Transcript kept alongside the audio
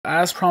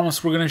As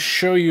promised, we're going to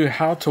show you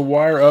how to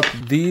wire up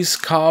these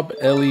Cobb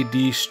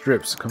LED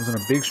strips. It comes in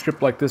a big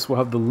strip like this. We'll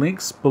have the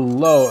links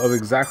below of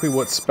exactly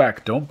what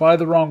spec. Don't buy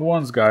the wrong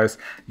ones, guys.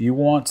 You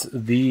want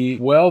the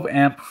 12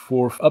 amp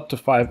for up to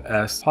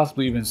 5S,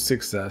 possibly even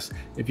 6S.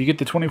 If you get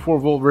the 24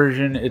 volt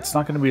version, it's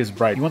not going to be as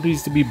bright. You want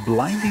these to be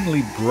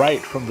blindingly bright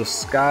from the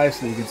sky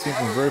so that you can see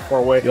them from very far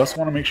away. You also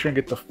want to make sure and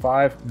get the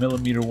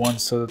 5mm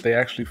ones so that they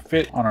actually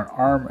fit on an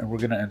arm, and we're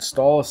going to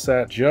install a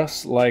set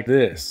just like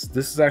this.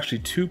 This is actually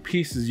two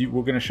pieces.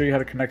 We're going to show you how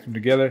to connect them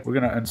together. We're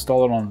going to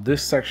install it on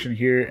this section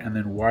here and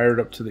then wire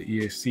it up to the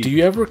EAC. Do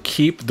you ever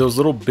keep those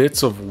little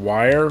bits of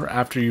wire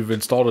after you've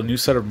installed a new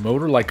set of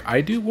motor like I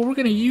do? Well, we're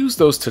going to use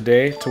those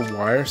today to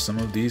wire some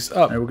of these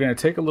up. And we're going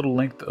to take a little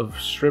length of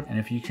strip, and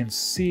if you can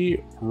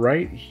see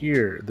right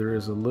here, there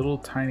is a little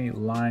tiny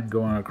line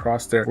going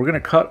across there. We're going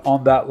to cut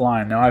on that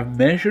line. Now I've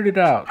measured it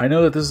out. I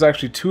know that this is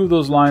actually two of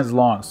those lines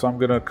long, so I'm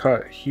going to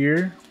cut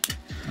here,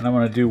 and I'm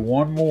going to do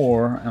one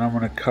more, and I'm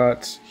going to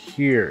cut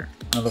here.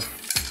 Now the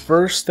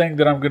first thing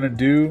that I'm going to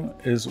do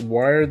is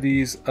wire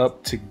these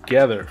up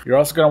together. You're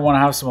also going to want to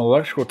have some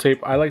electrical tape.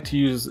 I like to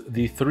use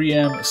the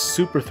 3M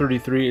Super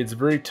 33. It's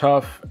very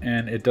tough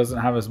and it doesn't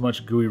have as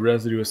much gooey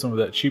residue as some of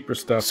that cheaper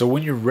stuff. So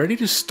when you're ready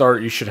to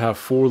start, you should have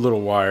 4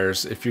 little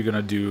wires if you're going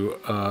to do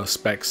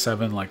spec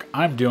 7 like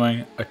I'm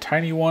doing. A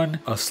tiny one,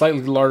 a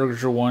slightly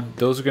larger one.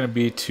 Those are going to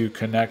be to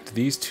connect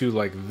these two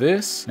like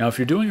this. Now if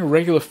you're doing a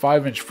regular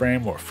 5-inch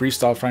frame or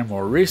freestyle frame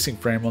or a racing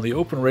frame, on the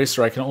open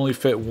racer I can only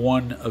fit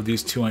one of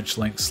these 2-inch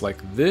links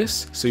like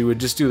this. So you would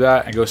just do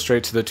that and go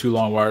straight to the 2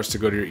 long wires to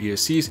go to your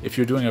ESCs. If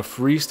you're doing a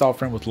freestyle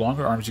frame with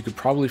longer arms, you could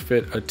probably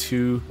fit a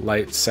 2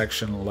 light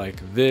section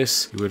like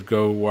this. You would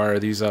go wire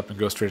these up and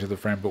go straight to the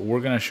frame, but we're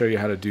going to show you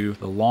how to do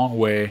the long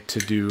way to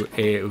do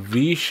a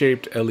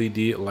V-shaped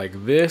LED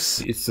like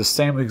this. It's the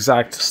same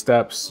exact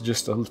steps,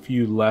 just a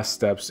few less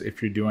steps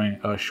if you're doing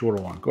a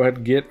shorter one. Go ahead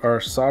and get our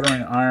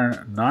soldering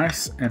iron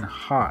nice and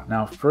hot.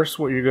 Now first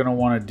what you're going to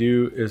want to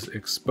do is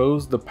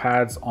expose the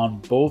pads on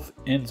both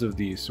ends of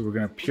these. So we're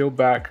going to peel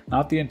back,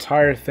 not the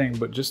entire thing,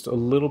 but just a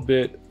little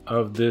bit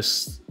of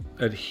this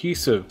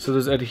adhesive. So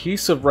there's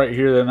adhesive right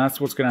here, and that's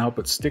what's going to help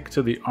it stick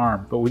to the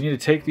arm. But we need to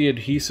take the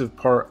adhesive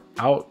part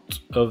out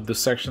of the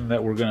section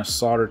that we're going to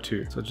solder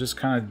to. So just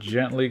kind of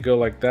gently go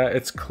like that.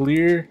 It's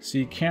clear, so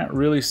you can't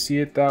really see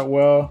it that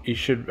well. You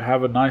should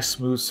have a nice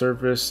smooth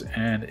surface,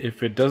 and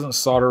if it doesn't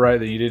solder right,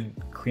 then you didn't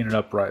clean it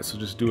up right, so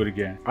just do it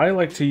again. I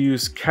like to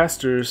use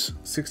Kester's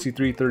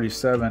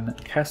 6337.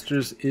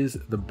 Kester's is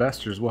the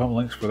besters. We'll have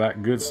links for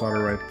that good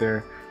solder right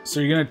there. So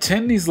you're going to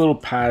tin these little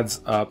pads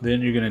up,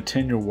 then you're going to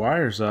tin your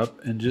wires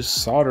up and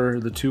just solder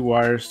the 2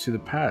 wires to the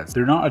pads.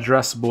 They're not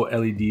addressable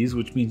LEDs,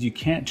 which means you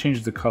can't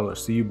change the color.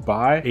 So you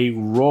buy a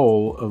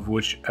roll of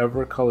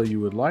whichever color you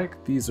would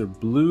like. These are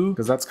blue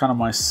because that's kind of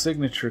my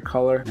signature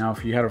color. Now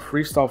if you had a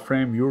freestyle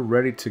frame, you're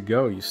ready to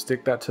go. You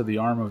stick that to the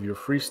arm of your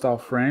freestyle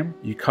frame.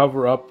 You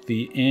cover up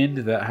the end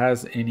that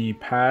has any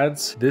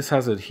pads. This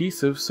has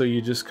adhesive, so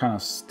you just kind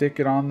of stick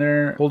it on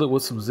there, hold it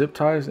with some zip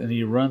ties, and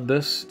you run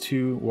this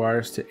 2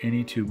 wires to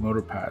any 2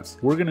 motor pads.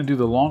 We're going to do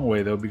the long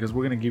way though, because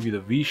we're going to give you the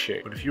V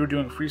shape. But if you were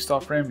doing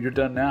freestyle frame, you're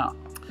done now.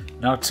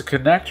 Now to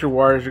connect your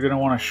wires, you're going to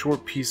want a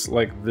short piece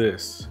like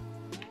this.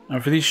 Now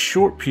for these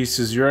short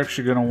pieces, you're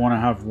actually going to want to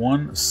have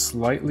one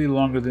slightly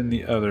longer than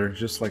the other,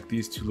 just like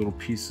these 2 little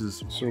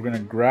pieces. So we're going to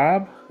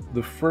grab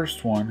the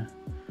first one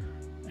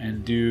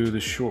and do the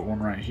short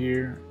one right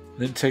here.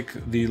 Then take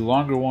the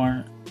longer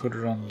one, put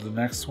it on the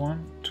next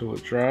one till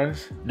it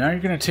dries. Now you're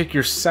going to take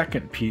your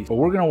second piece, but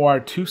we're going to wire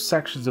 2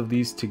 sections of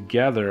these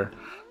together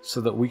so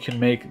that we can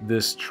make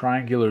this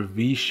triangular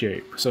V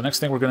shape. So next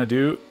thing we're going to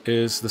do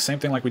is the same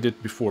thing like we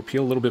did before.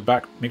 Peel a little bit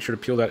back, make sure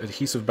to peel that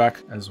adhesive back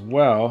as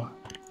well.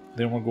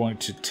 Then we're going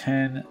to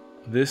tin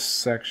this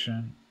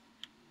section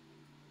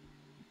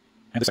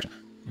and this section.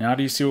 Now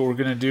do you see what we're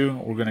going to do?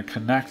 We're going to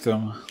connect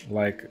them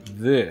like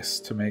this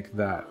to make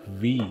that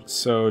V.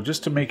 So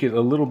just to make it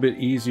a little bit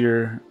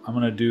easier, I'm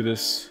going to do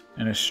this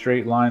in a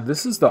straight line.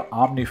 This is the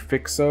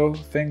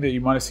Omnifixo thing that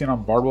you might have seen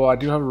on Barbell. I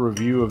do have a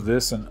review of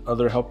this and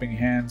other helping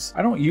hands.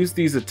 I don't use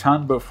these a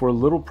ton, but for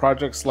little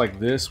projects like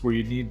this where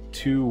you need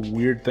 2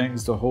 weird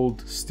things to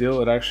hold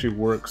still, it actually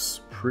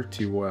works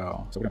pretty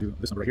well. So we're going to do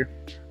this one right here.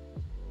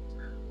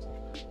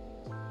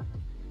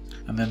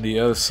 And then the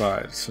other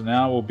side. So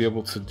now we'll be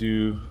able to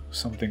do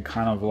something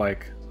kind of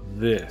like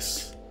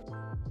this.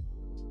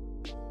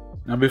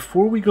 Now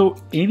before we go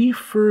any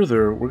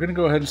further, we're going to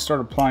go ahead and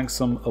start applying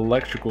some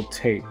electrical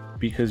tape,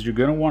 because you're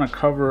going to want to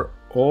cover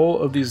all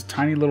of these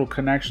tiny little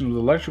connections with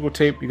electrical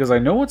tape, because I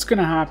know what's going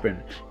to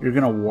happen. You're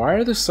going to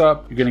wire this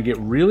up, you're going to get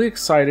really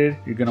excited,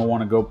 you're going to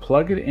want to go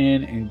plug it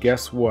in, and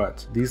guess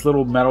what? These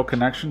little metal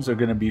connections are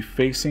going to be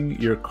facing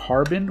your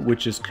carbon,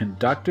 which is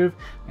conductive,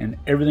 and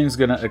everything's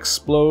going to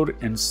explode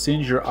and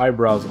singe your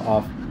eyebrows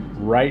off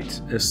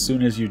right as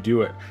soon as you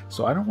do it.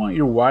 So I don't want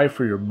your wife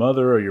or your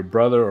mother or your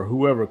brother or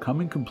whoever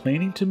coming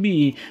complaining to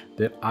me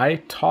that I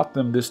taught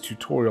them this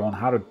tutorial on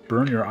how to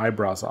burn your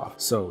eyebrows off.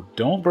 So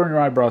don't burn your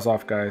eyebrows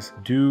off, guys.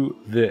 Do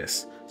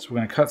this. So we're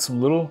going to cut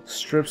some little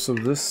strips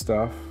of this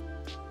stuff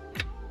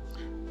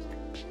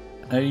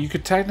Now you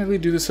could technically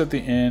do this at the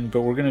end,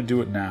 but we're gonna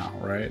do it now,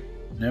 right?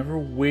 Never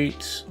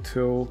wait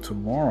till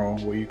tomorrow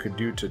what you could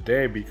do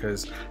today,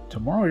 because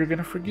tomorrow you're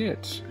gonna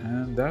forget,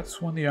 and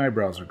that's when the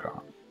eyebrows are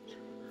gone.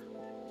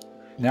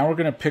 Now we're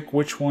gonna pick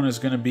which one is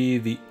gonna be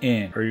the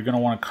end, or you're gonna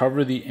wanna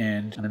cover the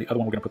end, and then the other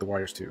one we're gonna put the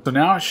wires to. So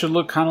now it should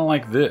look kind of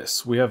like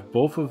this. We have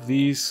both of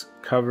these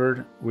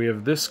covered. We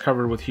have this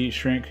covered with heat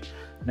shrink.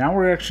 Now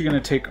we're actually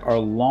going to take our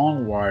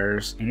long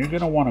wires, and you're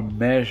going to want to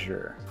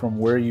measure from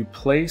where you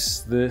place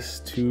this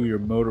to your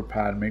motor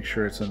pad, make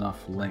sure it's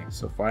enough length.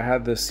 So if I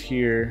had this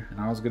here and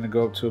I was going to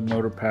go up to a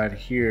motor pad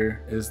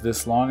here, is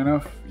this long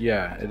enough?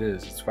 Yeah, it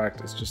is. In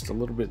fact, it's just a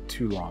little bit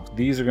too long.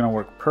 These are going to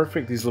work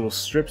perfect, these little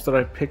strips that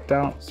I picked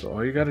out. So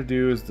all you got to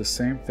do is the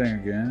same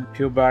thing again.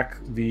 Peel back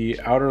the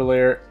outer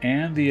layer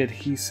and the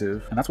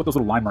adhesive, and that's what those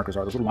little line markers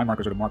are. Those little line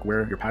markers are to mark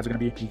where your pads are going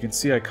to be. You can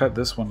see I cut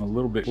this one a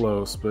little bit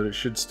close, but it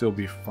should still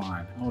be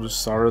fine. I'll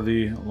just solder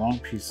the long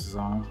pieces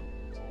on.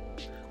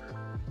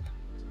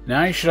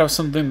 Now you should have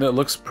something that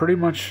looks pretty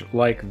much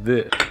like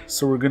this.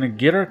 So we're going to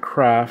get our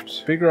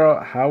craft, figure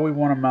out how we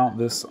want to mount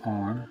this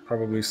on.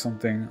 Probably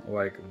something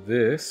like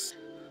this.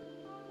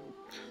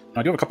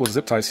 I do have a couple of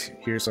zip ties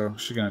here, so I'm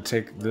just going to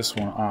take this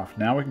one off.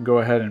 Now we can go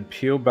ahead and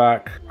peel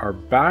back our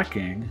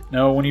backing.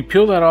 Now when you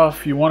peel that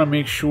off, you want to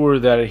make sure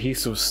that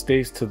adhesive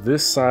stays to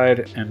this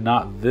side and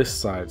not this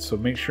side. So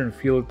make sure and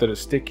feel it that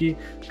it's sticky,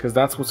 because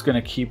that's what's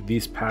going to keep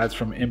these pads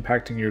from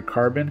impacting your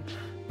carbon.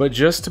 But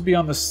just to be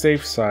on the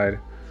safe side,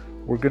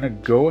 we're going to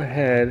go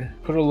ahead,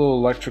 put a little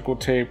electrical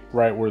tape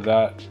right where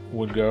that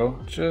would go,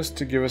 just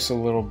to give us a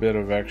little bit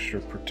of extra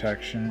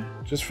protection,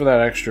 just for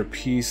that extra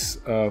peace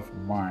of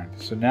mind.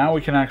 So now we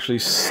can actually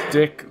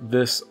stick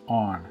this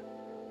on.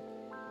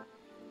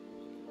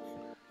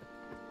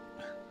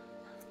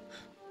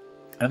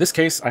 And in this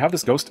case, I have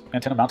this ghost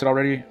antenna mounted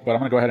already, but I'm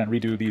going to go ahead and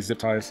redo these zip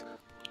ties,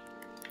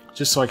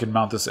 just so I can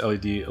mount this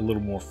LED a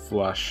little more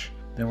flush.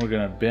 Then we're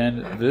going to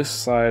bend this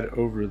side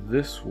over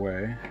this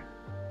way.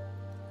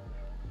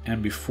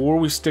 And before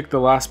we stick the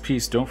last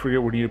piece, don't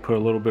forget we need to put a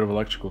little bit of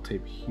electrical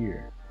tape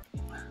here.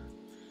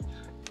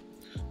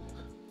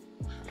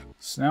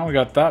 So now we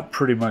got that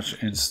pretty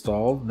much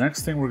installed.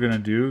 Next thing we're going to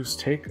do is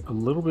take a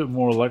little bit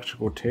more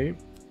electrical tape,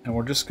 and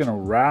we're just going to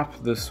wrap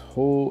this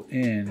whole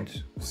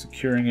end,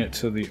 securing it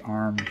to the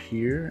arm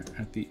here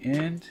at the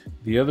end.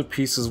 The other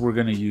pieces we're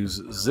going to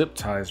use zip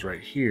ties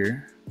right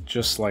here,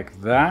 just like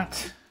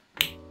that.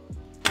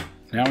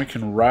 Now we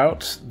can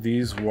route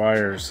these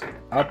wires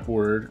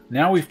upward.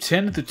 Now we've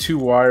tinned the two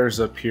wires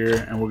up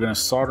here, and we're going to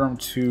solder them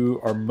to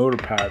our motor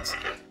pads.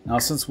 Now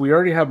since we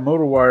already have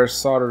motor wires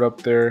soldered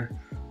up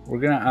there, we're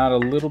going to add a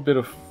little bit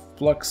of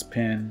flux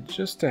pin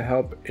just to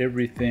help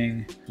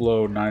everything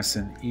flow nice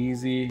and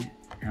easy.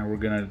 And we're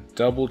going to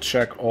double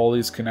check all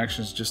these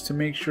connections just to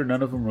make sure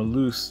none of them are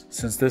loose,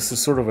 since this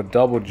is sort of a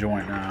double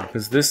joint now,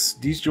 because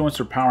these joints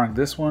are powering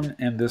this one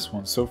and this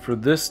one. So for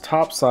this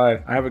top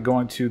side, I have it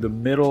going to the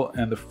middle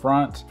and the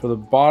front. For the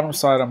bottom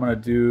side, I'm going to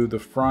do the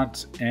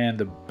front and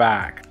the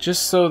back,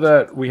 just so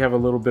that we have a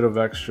little bit of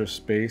extra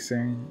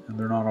spacing and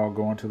they're not all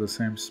going to the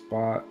same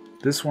spot.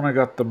 This one I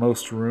got the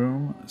most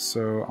room,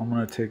 so I'm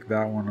going to take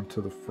that one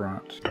to the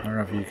front. I don't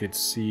know if you could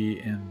see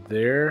in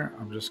there.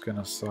 I'm just going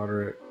to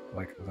solder it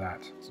like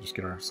that. So just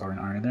get our soldering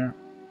iron in there.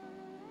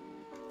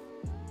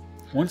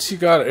 Once you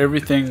got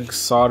everything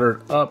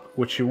soldered up,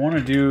 what you want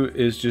to do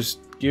is just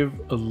give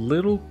a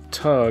little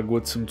tug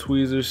with some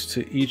tweezers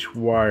to each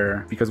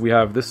wire, because we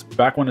have this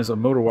back one is a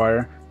motor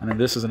wire, and then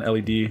this is an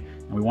LED,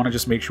 and we want to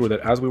just make sure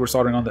that as we were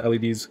soldering on the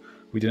LEDs,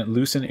 we didn't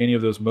loosen any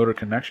of those motor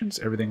connections.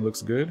 Everything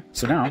looks good.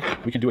 So now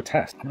we can do a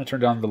test. I'm going to turn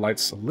down the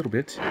lights a little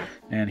bit,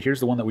 and here's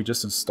the one that we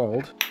just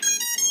installed.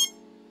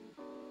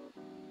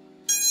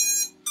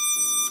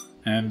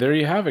 And there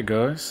you have it,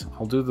 guys.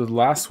 I'll do the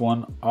last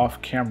one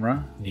off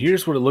camera. And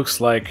here's what it looks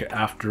like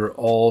after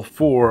all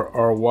four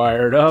are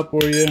wired up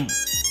for you.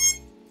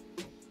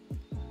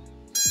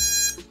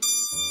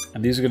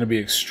 And these are going to be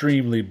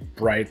extremely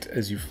bright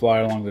as you fly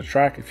along the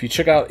track. If you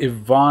check out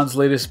Yvonne's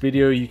latest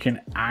video, you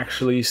can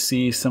actually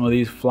see some of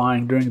these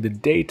flying during the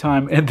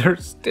daytime, and they're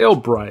still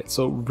bright.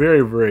 So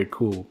very, very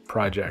cool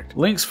project.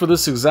 Links for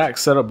this exact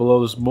setup below.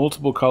 There's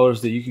multiple colors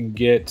that you can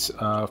get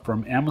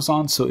from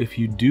Amazon. So if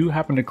you do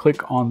happen to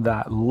click on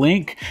that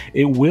link,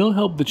 it will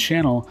help the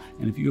channel.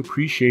 And if you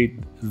appreciate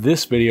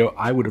this video,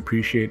 I would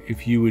appreciate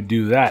if you would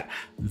do that.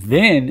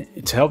 Then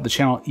to help the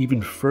channel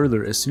even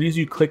further, as soon as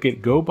you click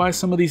it, go buy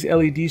some of these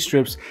LED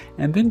strips,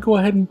 and then go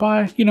ahead and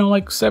buy, you know,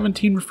 like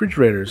 17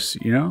 refrigerators,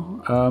 you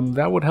know,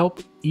 that would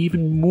help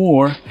even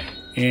more.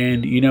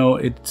 And you know,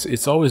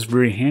 it's always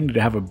very handy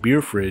to have a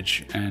beer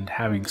fridge, and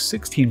having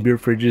 16 beer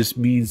fridges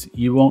means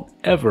you won't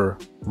ever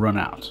run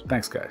out.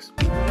 Thanks, guys.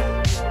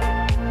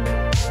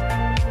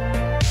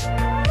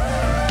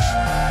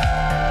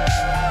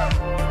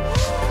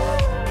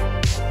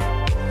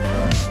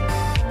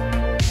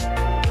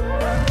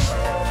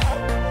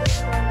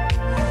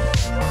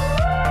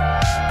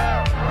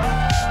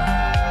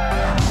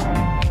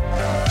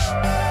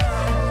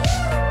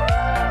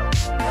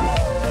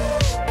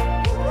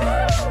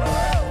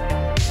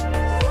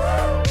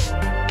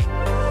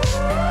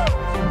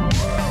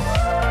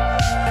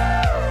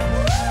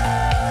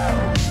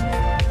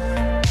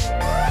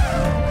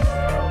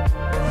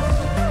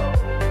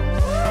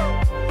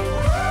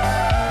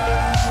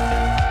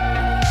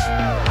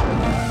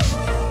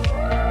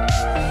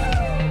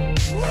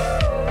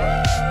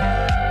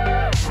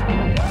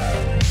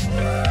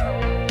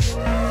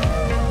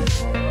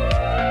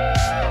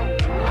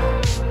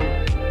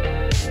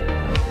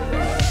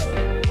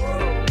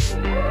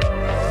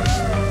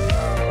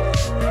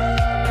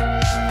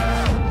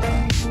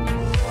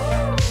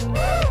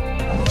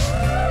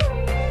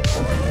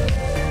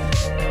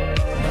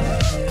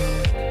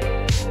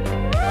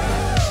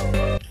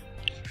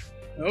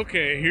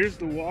 Okay, here's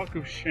the walk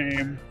of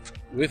shame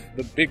with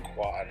the big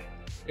quad.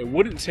 It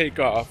wouldn't take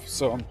off,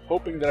 so I'm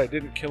hoping that I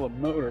didn't kill a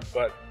motor,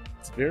 but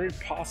it's very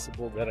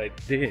possible that I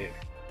did.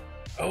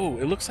 Oh,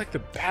 it looks like the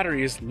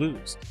battery is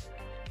loose.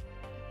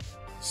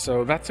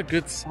 So that's a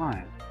good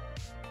sign.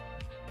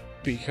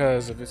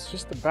 Because if it's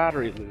just the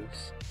battery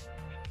loose,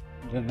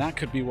 then that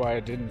could be why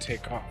it didn't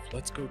take off.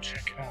 Let's go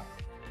check it out.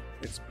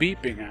 It's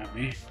beeping at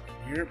me.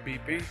 You're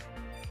beeping.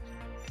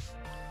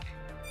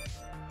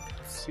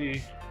 Let's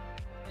see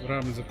what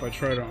happens if I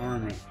try to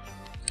arm it.